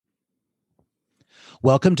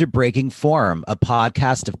Welcome to Breaking Form, a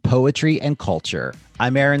podcast of poetry and culture.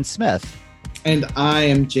 I'm Aaron Smith. And I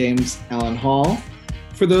am James Allen Hall.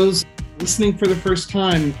 For those listening for the first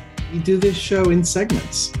time, we do this show in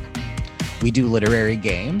segments. We do literary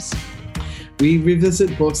games. We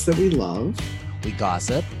revisit books that we love. We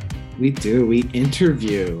gossip. We do. We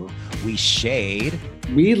interview. We shade.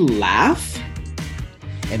 We laugh.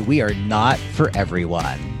 And we are not for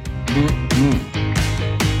everyone. Mm-hmm.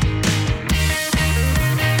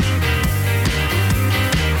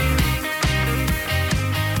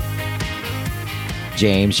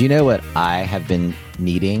 James, you know what I have been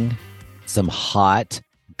needing? Some hot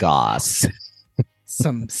goss.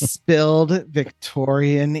 Some spilled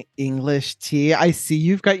Victorian English tea. I see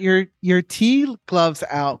you've got your tea gloves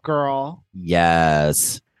out, girl.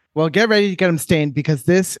 Yes. Well, get ready to get them stained because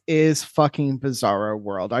this is fucking Bizarro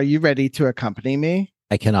World. Are you ready to accompany me?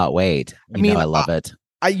 I cannot wait. I love it.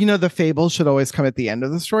 The fable should always come at the end of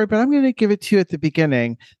the story, but I'm going to give it to you at the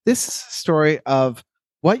beginning. This is a story of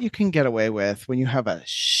what you can get away with when you have a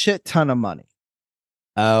shit ton of money.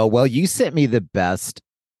 Oh, well, you sent me the best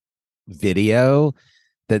video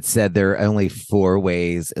that said there are only 4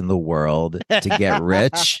 ways in the world to get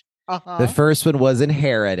rich. The first one was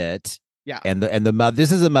inherit it. Yeah. And the mother,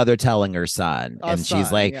 this is a mother telling her son.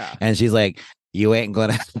 She's like, you ain't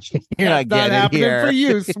gonna, you're not getting it here for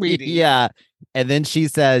you, sweetie. Yeah. And then she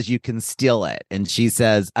says you can steal it. And she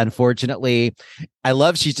says, unfortunately, I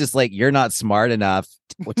love she's just like, you're not smart enough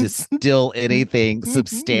to steal anything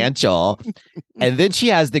substantial. And then she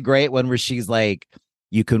has the great one where she's like,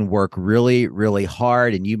 you can work really, really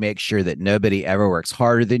hard and you make sure that nobody ever works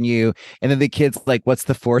harder than you. And then the kid's like, what's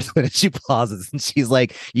the 4th one? And she pauses and she's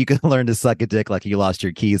like, you can learn to suck a dick like you lost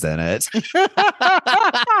your keys in it.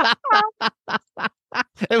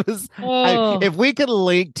 It was if we could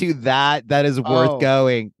link to that is worth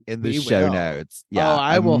going in the show notes. Yeah,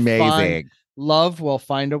 I will. Amazing. Love will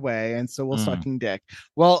find a way, and so will sucking dick.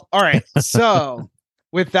 Well, all right. So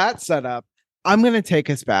with that set up, I'm going to take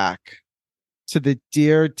us back to the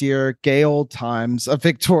dear, dear gay old times of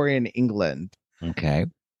Victorian England. Okay.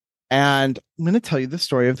 And I'm going to tell you the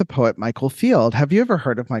story of the poet Michael Field. Have you ever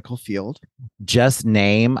heard of Michael Field? Just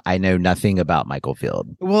name. I know nothing about Michael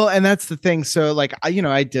Field. Well, and that's the thing. So like,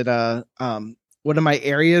 I did one of my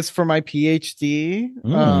areas for my PhD.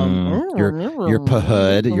 Your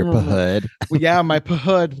PhD. Well, yeah, my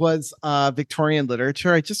PhD was Victorian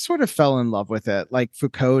literature. I just sort of fell in love with it, like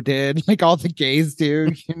Foucault did, like all the gays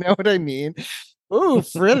do. You know what I mean? Ooh,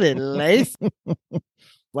 frilly lace.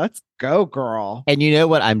 Let's go, girl. And you know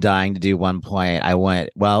what I'm dying to do one point?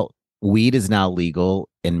 Weed is now legal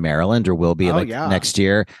in Maryland or will be next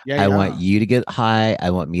year. I want you to get high. I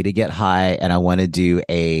want me to get high. And I want to do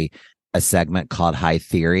a segment called High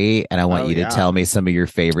Theory. And I want you to tell me some of your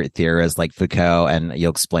favorite theorists like Foucault and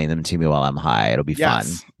you'll explain them to me while I'm high. It'll be fun.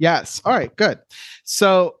 Yes. All right, good.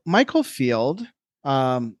 So Michael Field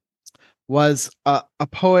was a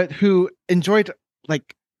poet who enjoyed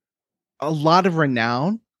like a lot of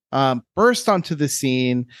renown, burst onto the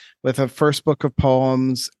scene with a first book of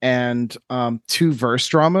poems and 2 verse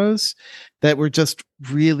dramas that were just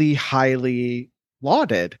really highly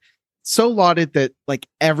lauded. So lauded that like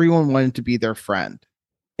everyone wanted to be their friend,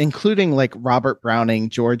 including like Robert Browning,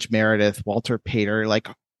 George Meredith, Walter Pater, like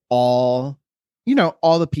all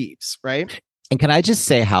the peeps, right? And can I just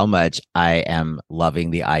say how much I am loving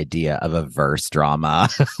the idea of a verse drama?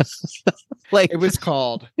 Like it was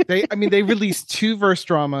called. They released 2 verse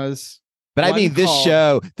dramas. But this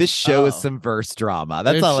show is some verse drama.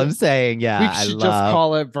 That's all I'm saying. Yeah, we should just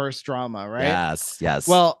call it verse drama, right? Yes.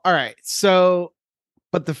 Well, all right. So,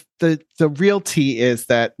 but the real tea is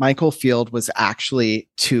that Michael Field was actually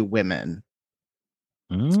 2 women,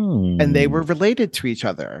 and they were related to each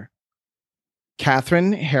other.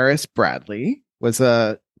 Catherine Harris Bradley was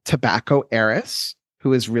a tobacco heiress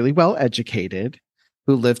who is really well educated,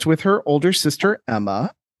 who lived with her older sister,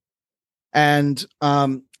 Emma. And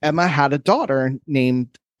Emma had a daughter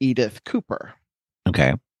named Edith Cooper.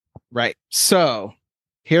 Okay. Right. So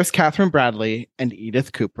here's Catherine Bradley and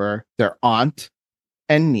Edith Cooper, their aunt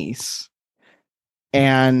and niece.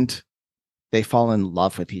 And they fall in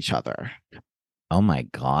love with each other. Oh my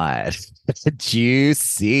God.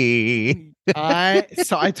 Juicy.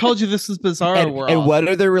 I told you this was Bizarro World. And what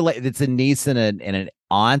are the it's a niece and an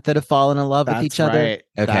aunt that have fallen in love with each other? Right.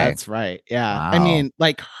 Okay. That's right. Yeah. Wow. I mean,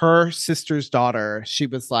 like her sister's daughter, she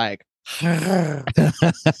was like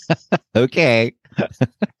okay.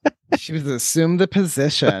 She was assumed the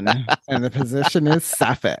position, and the position is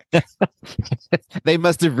sapphic. They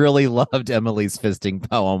must have really loved Emily's fisting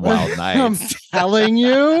poem, Wild I'm Nights. telling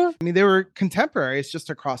you. I mean, they were contemporaries just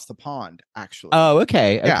across the pond, actually. Oh,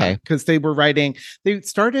 okay. Okay. Because they were writing, they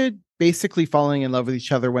started basically falling in love with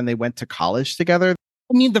each other when they went to college together.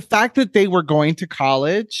 I mean, the fact that they were going to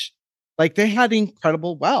college, like they had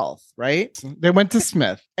incredible wealth, right? They went to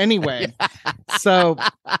Smith anyway. So,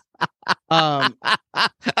 I'm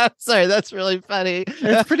sorry, that's really funny.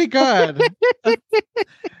 it's pretty good.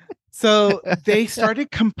 So they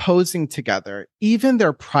started composing together. Even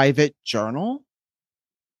their private journal,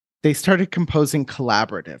 they started composing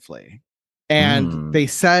collaboratively. And they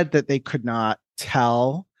said that they could not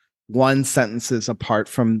tell one sentences apart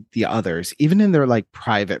from the others, even in their like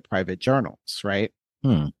private journals, right?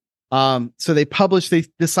 So they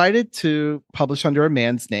decided to publish under a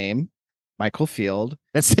man's name, Michael Field.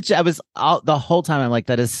 That's such. The whole time I'm like,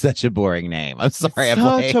 that is such a boring name. I'm sorry. It's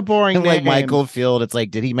such a boring name. Like Michael Field. It's like,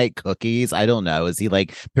 did he make cookies? I don't know. Is he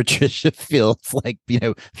like Patricia Field's like,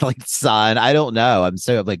 like son? I don't know. I'm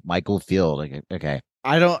like Michael Field. Like, okay.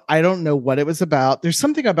 I don't know what it was about. There's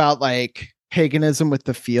something about like paganism with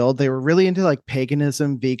the Field. They were really into like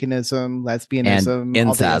paganism, veganism, lesbianism, and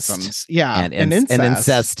incest. Yeah, and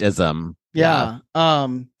incestism. Yeah.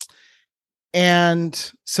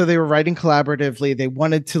 And so they were writing collaboratively. They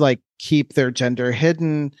wanted to like keep their gender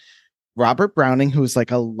hidden. Robert Browning, who was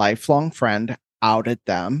like a lifelong friend, outed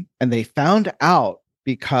them, and they found out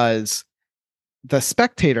because the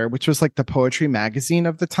Spectator, which was like the poetry magazine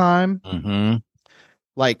of the time,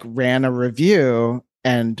 like ran a review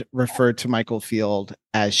and referred to Michael Field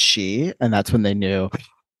as she, and that's when they knew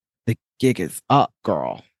the gig is up,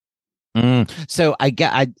 girl. So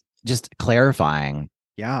I just clarifying.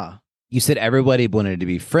 Yeah. You said everybody wanted to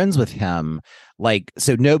be friends with him. Like,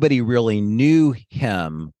 so nobody really knew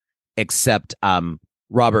him except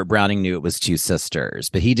Robert Browning knew it was two sisters,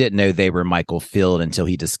 but he didn't know they were Michael Field until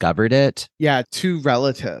he discovered it. Yeah, two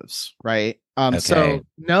relatives, right? Okay. So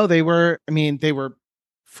no, they were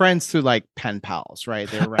friends through like pen pals, right?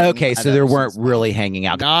 They were okay, so they weren't really hanging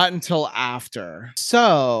out. Not until after.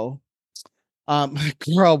 So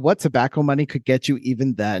girl, what tobacco money could get you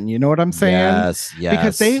even then? You know what I'm saying? Yes.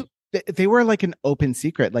 Because they were like an open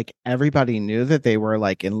secret. Like everybody knew that they were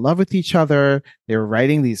like in love with each other. They were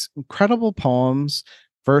writing these incredible poems,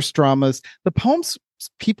 verse dramas. The poems,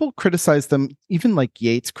 people criticized them, even like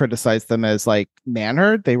Yeats criticized them as like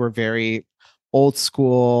mannered. They were very old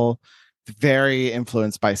school, very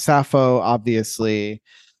influenced by Sappho, obviously.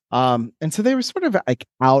 And so they were sort of like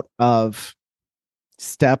out of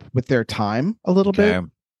step with their time a little bit.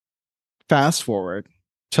 Fast forward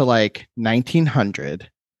to like 1900.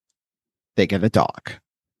 They get a dog.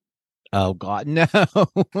 Oh God, no.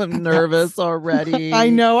 I'm nervous already. I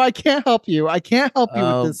know. I can't help you. with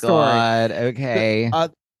this story. Oh God. Okay.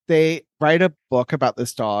 They write a book about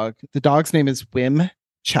this dog. The dog's name is Wim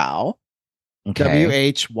Chow.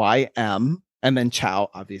 Okay. WHYM. And then Chow,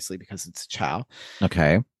 obviously, because it's Chow.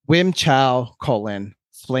 Okay. Wim Chow,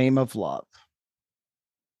 Flame of Love.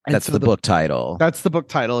 And that's so the book title. That's the book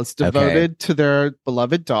title. It's devoted to their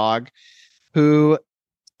beloved dog who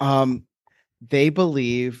they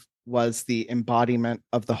believe was the embodiment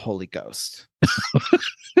of the Holy Ghost.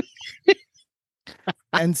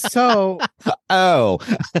 And so,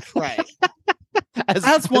 right.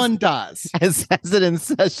 As one does. As an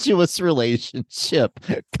incestuous relationship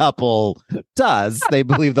couple does, they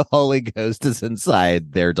believe the Holy Ghost is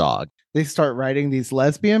inside their dog. They start writing these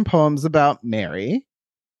lesbian poems about Mary,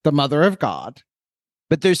 the mother of God.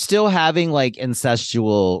 But they're still having like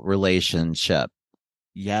incestual relationship.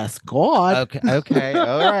 Yes, God. Okay.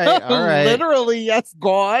 All right. Literally, yes,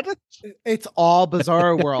 God. It's all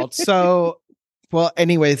bizarre world. So, well,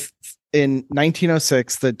 anyways, in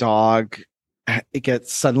 1906, the dog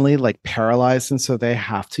gets suddenly like paralyzed, and so they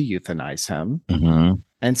have to euthanize him.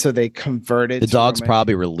 And so they converted. The dog's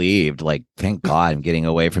probably relieved. Like, thank God, I'm getting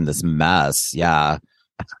away from this mess. Yeah.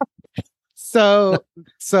 So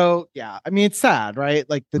yeah. I mean, it's sad, right?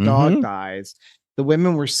 Like the dog dies. The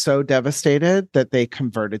women were so devastated that they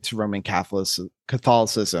converted to Roman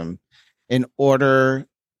Catholicism in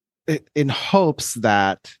hopes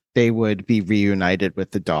that they would be reunited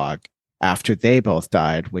with the dog after they both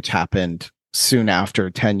died, which happened soon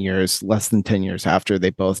after, less than 10 years after they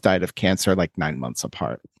both died of cancer, like 9 months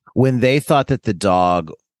apart. When they thought that the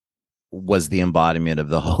dog was the embodiment of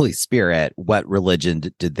the Holy Spirit, what religion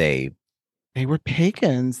did they? They were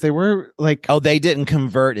pagans. They were like... Oh, they didn't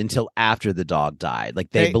convert until after the dog died. Like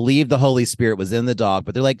they believed the Holy Spirit was in the dog,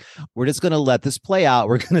 but they're like, we're just going to let this play out.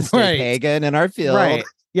 We're going to stay pagan in our field. Right.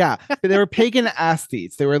 Yeah, they were pagan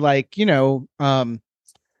aesthetes. They were like,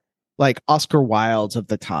 like Oscar Wilde's of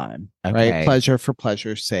the time, right? Okay. Pleasure for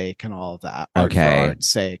pleasure's sake and all of that. Art for Okay. art's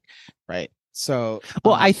sake, right? So,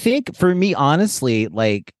 Well, I think for me, honestly,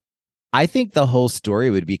 like, I think the whole story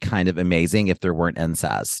would be kind of amazing if there weren't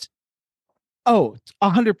incest.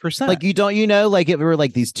 100%. Like, like if it were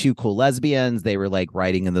like these two cool lesbians, they were like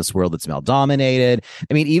writing in this world that's male dominated.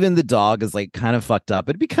 I mean, even the dog is like kind of fucked up.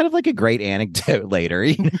 It'd be kind of like a great anecdote later.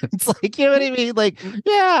 It's like, you know what I mean? Like,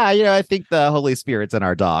 yeah, I think the Holy Spirit's in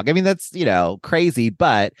our dog. I mean, that's, crazy,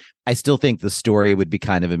 but I still think the story would be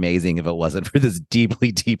kind of amazing if it wasn't for this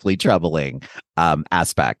deeply, deeply troubling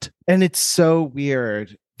aspect. And it's so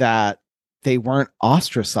weird that they weren't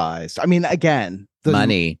ostracized. I mean, again,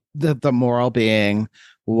 money. The moral being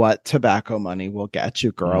what tobacco money will get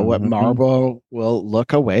you, girl. What Marlboro will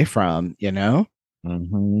look away from,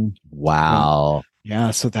 Mm-hmm. Wow.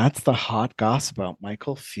 Yeah. So that's the hot gossip about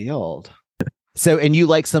Michael Field. So, and you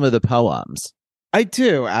like some of the poems? I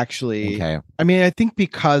do, actually. Okay. I mean, I think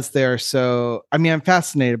because I'm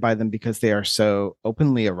fascinated by them because they are so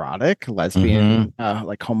openly erotic, lesbian,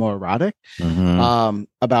 like homoerotic,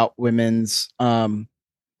 about women's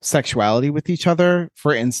sexuality with each other.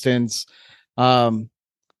 For instance, one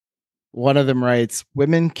of them writes,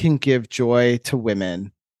 "Women can give joy to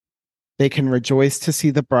women. They can rejoice to see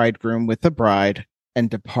the bridegroom with the bride and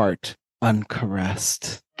depart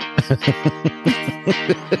uncaressed."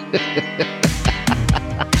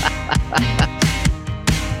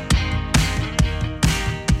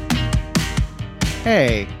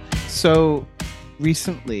 Hey, so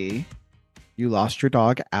recently you lost your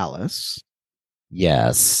dog Alice.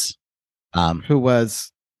 Yes. Who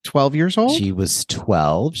was 12 years old? She was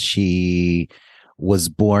 12. She was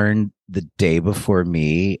born the day before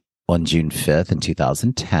me on June 5th in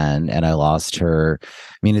 2010. And I lost her. I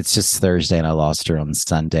mean, it's just Thursday and I lost her on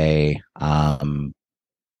Sunday. So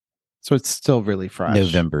it's still really fresh.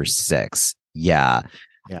 November 6th. Yeah.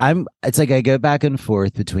 It's like I go back and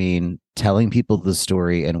forth between telling people the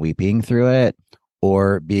story and weeping through it,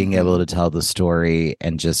 or being able to tell the story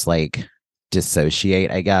and just like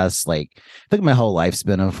dissociate, I guess. Like, I think my whole life's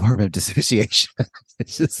been a form of dissociation.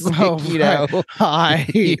 It's just like, hi.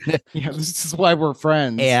 Yeah, this is why we're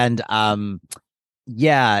friends. And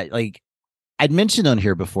yeah, like I'd mentioned on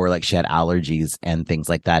here before, like she had allergies and things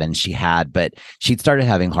like that, and but she'd started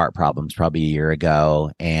having heart problems probably a year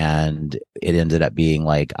ago, and it ended up being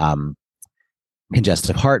like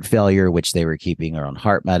congestive heart failure, which they were keeping her on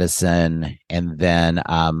heart medicine, and then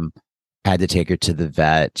had to take her to the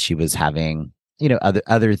vet. She was having,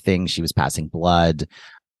 other things. She was passing blood,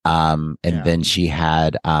 and then she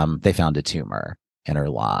had they found a tumor in her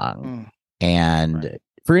lung, and. Right.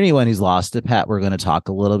 For anyone who's lost a pet, we're going to talk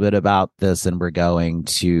a little bit about this, and we're going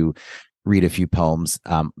to read a few poems,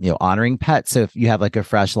 honoring pets. So if you have like a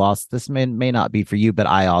fresh loss, this may not be for you, but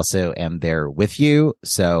I also am there with you.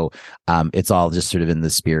 So it's all just sort of in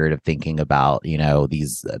the spirit of thinking about,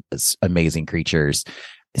 these amazing creatures.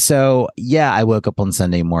 So yeah, I woke up on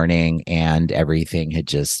Sunday morning and everything had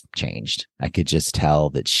just changed. I could just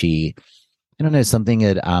tell that something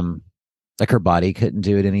had, like her body couldn't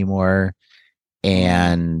do it anymore.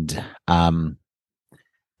 And I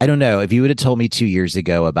don't know, if you would have told me 2 years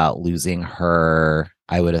ago about losing her,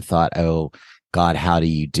 I would have thought, oh God, how do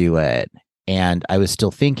you do it? And I was still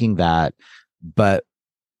thinking that, but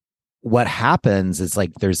what happens is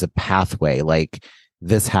like there's a pathway, like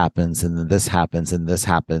this happens and then this happens and this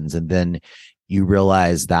happens, and then you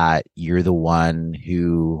realize that you're the one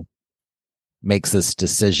who makes this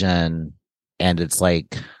decision, and it's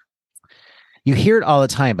like you hear it all the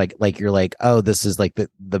time, like you're like, oh, this is like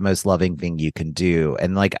the most loving thing you can do.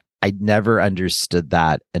 And like, I never understood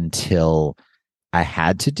that until I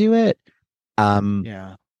had to do it.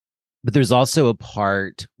 But there's also a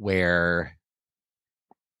part where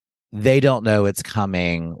they don't know it's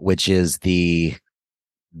coming, which is the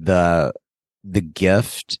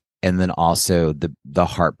gift, and then also the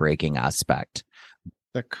heartbreaking aspect.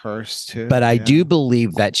 The curse too. But I do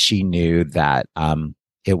believe that she knew that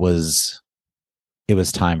it was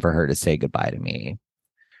time for her to say goodbye to me.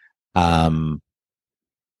 I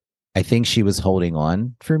think she was holding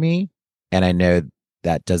on for me, and I know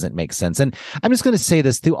that doesn't make sense. And I'm just going to say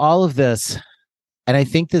this through all of this, and I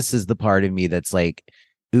think this is the part of me that's like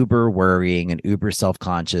uber worrying and uber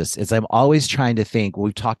self-conscious, is I'm always trying to think,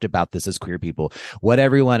 we've talked about this as queer people, what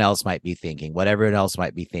everyone else might be thinking, I have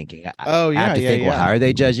to think, well, how are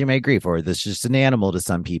they judging my grief? Or this is just an animal to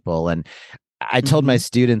some people. And I told my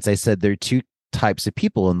students, I said, there are two types of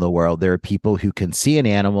people in the world. There are people who can see an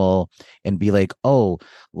animal and be like, oh,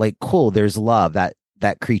 like, cool, there's love,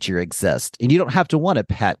 that creature exists. And you don't have to want a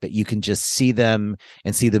pet, but you can just see them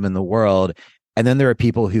and see them in the world. And then there are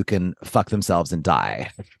people who can fuck themselves and die.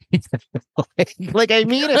 like I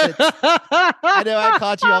mean it. I know I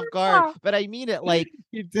caught you off guard, but I mean it. Like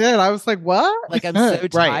you did. I was like, what? Like I'm so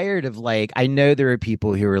tired of like, I know there are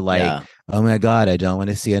people who are like, oh my God, I don't want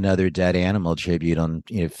to see another dead animal tribute on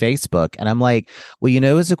Facebook. And I'm like,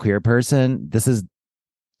 well, as a queer person, this is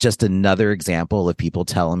just another example of people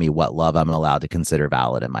telling me what love I'm allowed to consider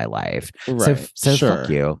valid in my life. Right. So fuck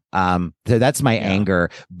you. So that's my anger.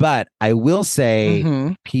 But I will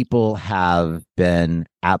say people have been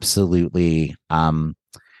absolutely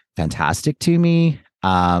fantastic to me.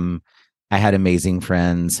 I had amazing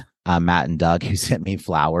friends, Matt and Doug, who sent me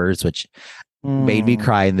flowers, which made me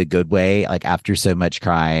cry in the good way, like after so much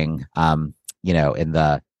crying, in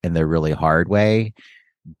the really hard way.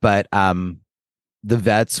 But the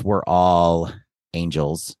vets were all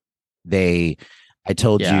angels. I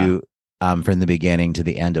told you from the beginning to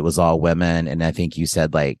the end, it was all women. And I think you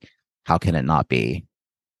said, like, how can it not be?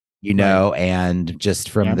 Right. And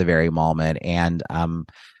just from the very moment. And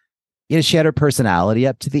she had her personality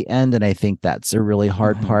up to the end. And I think that's a really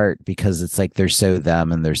hard part, because it's like they're so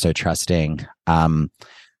them and they're so trusting. But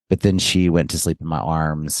then she went to sleep in my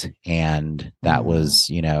arms, and that was,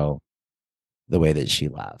 the way that she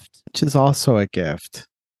left. Which is also a gift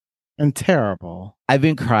and terrible. I've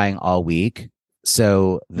been crying all week.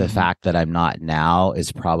 So the fact that I'm not now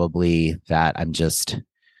is probably that I'm just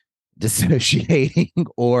dissociating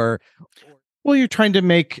or well, you're trying to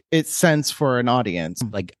make it sense for an audience.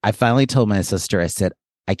 Like I finally told my sister, I said,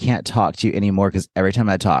 I can't talk to you anymore because every time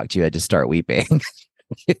I talk to you, I just start weeping.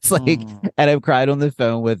 It's like, and I've cried on the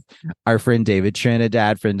phone with our friend David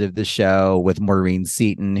Trinidad, friend of the show, with Maureen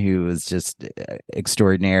Seaton, who is just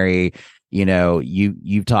extraordinary.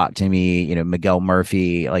 You've talked to me, Miguel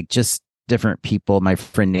Murphy, like just different people. My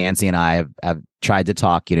friend Nancy and I have tried to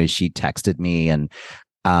talk. She texted me, and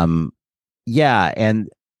and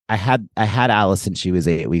I had Alice since she was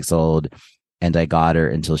 8 weeks old, and I got her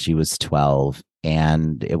until she was 12,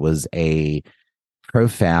 and it was a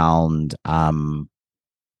profound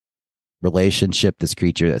relationship. This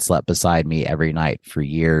creature that slept beside me every night for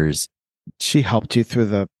years. She helped you through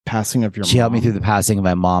the passing of your mom. She helped me through the passing of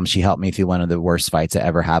my mom. She helped me through one of the worst fights I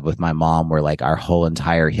ever had with my mom, where like our whole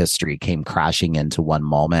entire history came crashing into one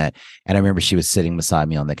moment. And I remember she was sitting beside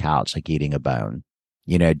me on the couch, like eating a bone,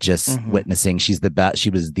 just witnessing. She was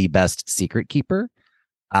the best secret keeper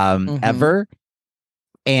ever.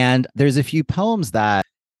 And there's a few poems that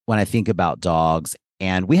when I think about dogs,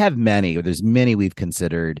 and we have there's many we've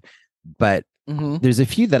considered, but there's a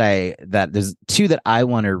few there's two that I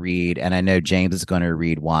want to read, and I know James is going to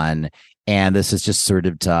read one. And this is just sort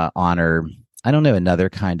of to honor, I don't know, another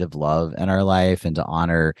kind of love in our life, and to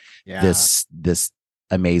honor this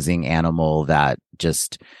amazing animal that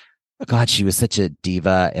just, oh God, she was such a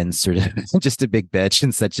diva and sort of just a big bitch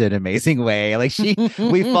in such an amazing way. Like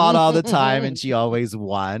we fought all the time, and she always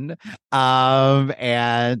won.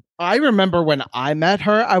 And I remember when I met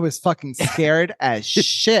her, I was fucking scared as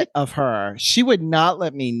shit of her. She would not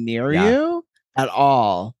let me near you at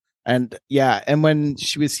all. And and when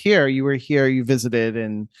she was here, you were here, you visited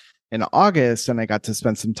in August, and I got to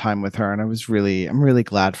spend some time with her, and I'm really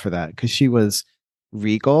glad for that, because she was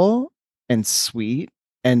regal and sweet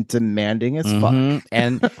and demanding as fuck.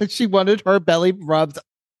 And she wanted her belly rubbed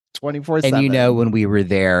 24/7. And when we were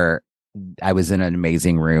there, I was in an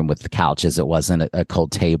amazing room with the couches. It wasn't a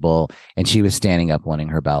cold table, and she was standing up wanting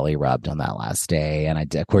her belly rubbed on that last day. And I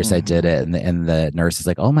did it. And the nurse is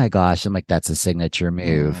like, "Oh my gosh!" I'm like, "That's a signature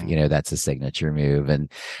move. That's a signature move."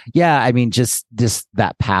 And I mean, just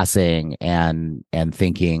that passing and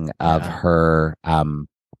thinking of her.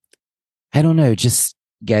 I don't know, just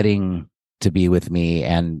getting to be with me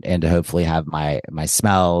and to hopefully have my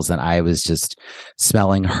smells. And I was just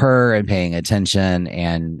smelling her and paying attention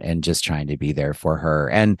and just trying to be there for her.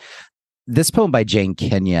 And this poem by Jane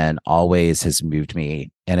Kenyon always has moved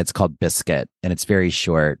me, and it's called Biscuit, and it's very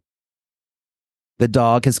short. The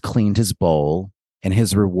dog has cleaned his bowl, and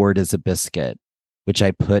his reward is a biscuit, which I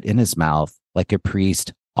put in his mouth like a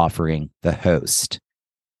priest offering the host.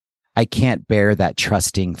 I can't bear that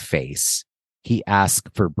trusting face. He asks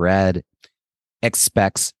for bread,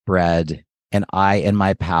 expects bread, and I, in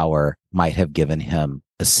my power, might have given him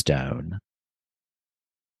a stone.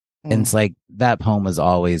 And it's like that poem has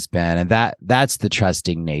always been, and that's the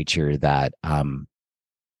trusting nature that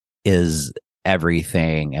is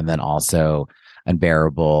everything, and then also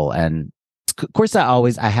unbearable. And of course,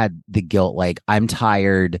 I had the guilt, like, I'm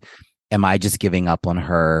tired. Am I just giving up on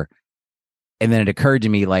her? And then it occurred to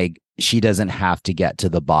me, like, she doesn't have to get to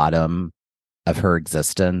the bottom of her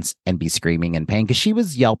existence and be screaming in pain because she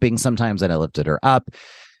was yelping sometimes and I lifted her up.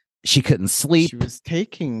 She couldn't sleep. She was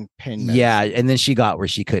taking pain Yeah. medicine. And then she got where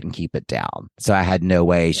she couldn't keep it down. So I had no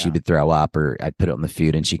way she would throw up or I'd put it on the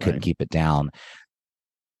food and she couldn't keep it down.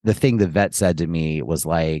 The thing the vet said to me was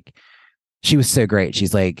like, she was so great.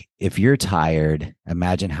 She's like, if you're tired,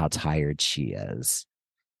 imagine how tired she is.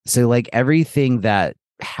 So like everything that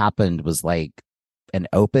happened was like an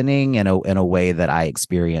opening in a way that I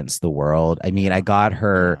experienced the world. I mean, I got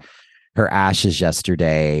her ashes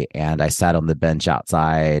yesterday and I sat on the bench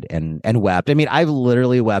outside and wept. I mean, I've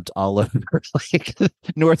literally wept all over like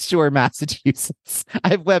North Shore, Massachusetts.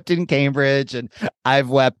 I've wept in Cambridge and I've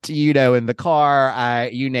wept, in the car.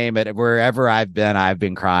 You name it, wherever I've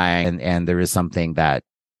been crying. And there is something that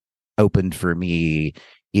opened for me,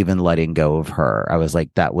 even letting go of her. I was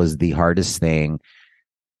like, that was the hardest thing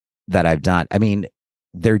that I've done. I mean,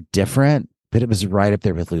 they're different, but it was right up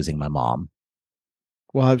there with losing my mom.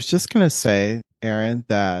 Well, I was just going to say, Aaron,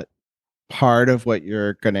 that part of what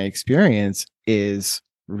you're going to experience is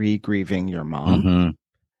re-grieving your mom. Mm-hmm.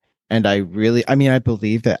 And I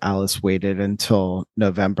believe that Alice waited until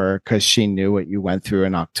November because she knew what you went through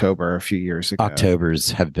in October a few years ago.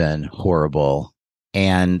 Octobers have been horrible.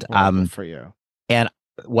 And horrible for you. And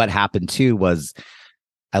what happened too was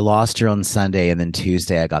I lost her on Sunday, and then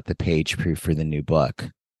Tuesday I got the page proof for the new book,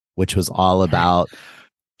 which was all about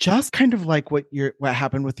just kind of like what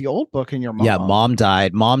happened with the old book and your mom. Yeah, mom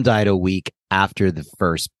died. Mom died a week after the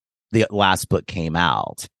last book came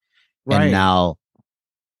out. Right. And now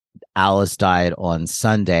Alice died on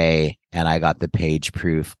Sunday and I got the page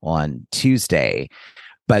proof on Tuesday.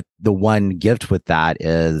 But the one gift with that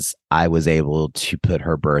is I was able to put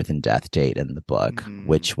her birth and death date in the book,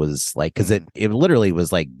 which was like, because it literally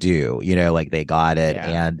was like due, like they got it.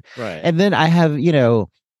 Yeah. And then I have,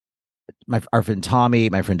 our friend Tommy,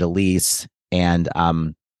 my friend Elise, and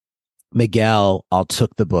Miguel all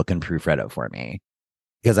took the book and proofread it for me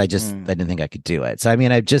because I didn't think I could do it. So, I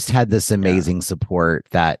mean, I've just had this amazing support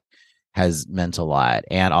that has meant a lot.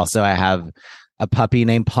 And also I have a puppy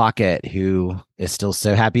named Pocket who is still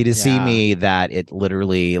so happy to see me that it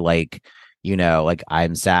literally like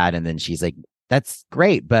I'm sad. And then she's like, that's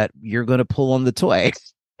great, but you're going to pull on the toy.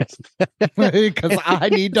 Because I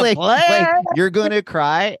need to play. You're going to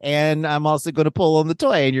cry and I'm also going to pull on the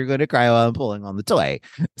toy and you're going to cry while I'm pulling on the toy.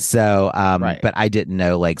 So, but I didn't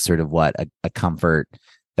know like sort of what a comfort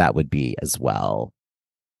that would be as well.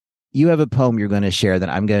 You have a poem you're going to share, then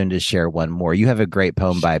I'm going to share one more. You have a great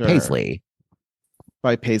poem by Paisley.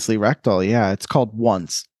 By Paisley Rectal. Yeah, it's called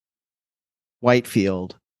Once.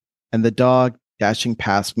 Whitefield, and the dog dashing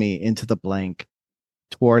past me into the blank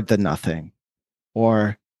toward the nothing.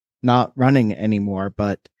 Or not running anymore,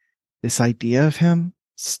 but this idea of him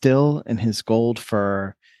still in his gold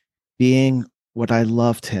fur being what I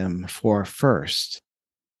loved him for first,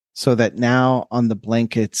 so that now on the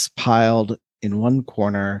blankets piled in one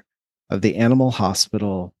corner of the animal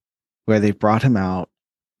hospital where they brought him out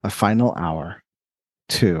a final hour,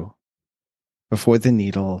 2, before the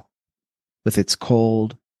needle with its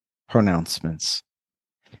cold pronouncements.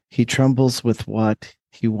 He trembles with what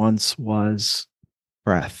he once was,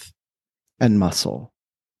 breath and muscle,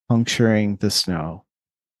 puncturing the snow,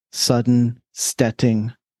 sudden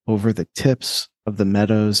stetting over the tips of the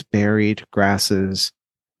meadow's buried grasses.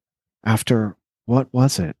 After, what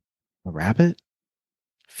was it? A rabbit?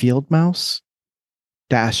 Field mouse?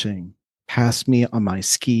 Dashing past me on my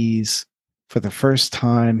skis for the first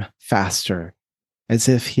time faster, as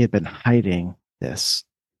if he had been hiding this,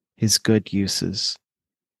 his good uses.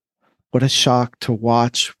 What a shock to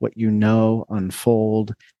watch what you know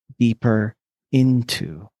unfold deeper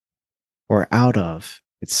into or out of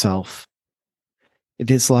itself.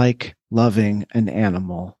 It is like loving an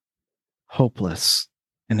animal, hopeless,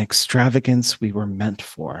 an extravagance we were meant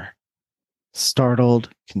for, startled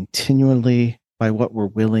continually by what we're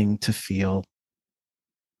willing to feel.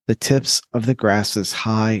 The tips of the grasses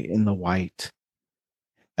high in the white,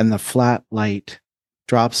 and the flat light,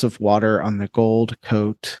 drops of water on the gold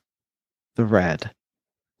coat, the red,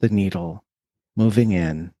 the needle, moving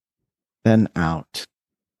in, then out,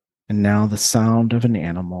 and now the sound of an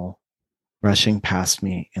animal rushing past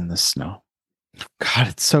me in the snow. God,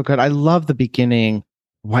 it's so good. I love the beginning,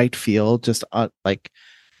 Whitefield, just like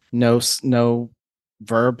no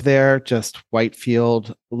verb there, just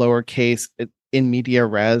Whitefield, lowercase, in media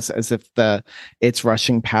res, as if it's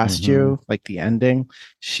rushing past you, like the ending.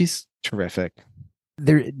 She's terrific.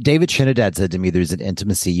 David Trinidad said to me, there's an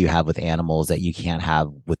intimacy you have with animals that you can't have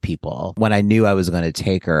with people. When I knew I was going to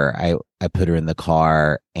take her, I put her in the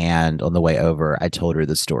car, and on the way over, I told her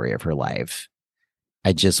the story of her life.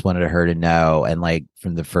 I just wanted her to know. And like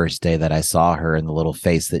from the first day that I saw her and the little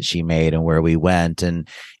face that she made and where we went and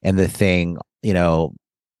the thing,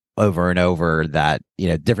 over and over that,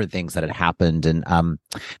 different things that had happened. And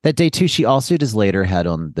that day too, she also just laid her head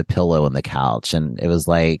on the pillow on the couch. And it was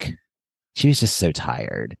like, she was just so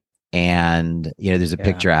tired. And, there's a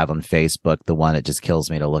picture I have on Facebook, the one it just kills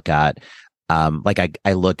me to look at. Like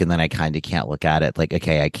I look and then I kind of can't look at it. Like,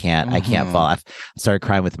 okay, I can't fall. I started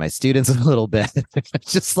crying with my students a little bit.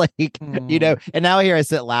 It's just like, and now here I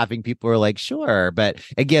sit laughing. People are like, sure. But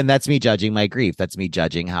again, that's me judging my grief. That's me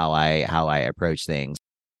judging how I approach things.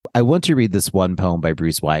 I want to read this one poem by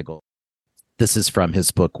Bruce Weigel. This is from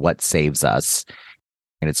his book, What Saves Us.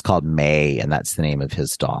 And it's called May, and that's the name of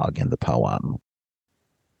his dog in the poem.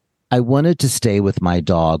 I wanted to stay with my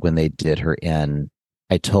dog when they did her in.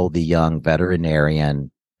 I told the young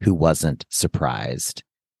veterinarian who wasn't surprised.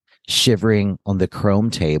 Shivering on the chrome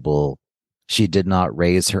table, she did not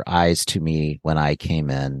raise her eyes to me when I came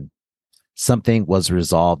in. Something was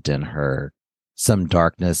resolved in her, some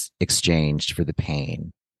darkness exchanged for the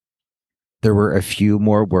pain. There were a few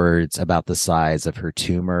more words about the size of her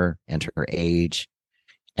tumor and her age,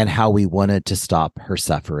 and how we wanted to stop her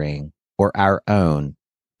suffering, or our own,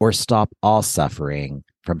 or stop all suffering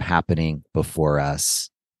from happening before us.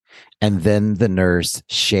 And then the nurse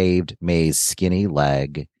shaved May's skinny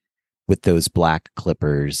leg with those black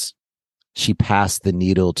clippers. She passed the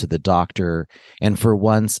needle to the doctor, and for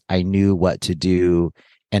once I knew what to do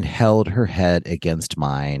and held her head against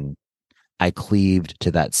mine. I cleaved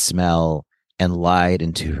to that smell and lied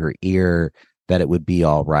into her ear that it would be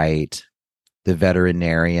all right. The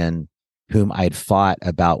veterinarian, whom I'd fought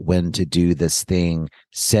about when to do this thing,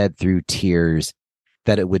 said through tears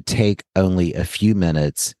that it would take only a few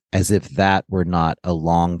minutes, as if that were not a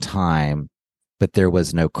long time, but there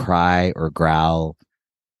was no cry or growl,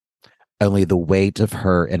 only the weight of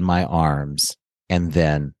her in my arms, and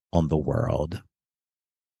then on the world.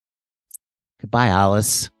 Goodbye,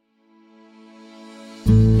 Alice.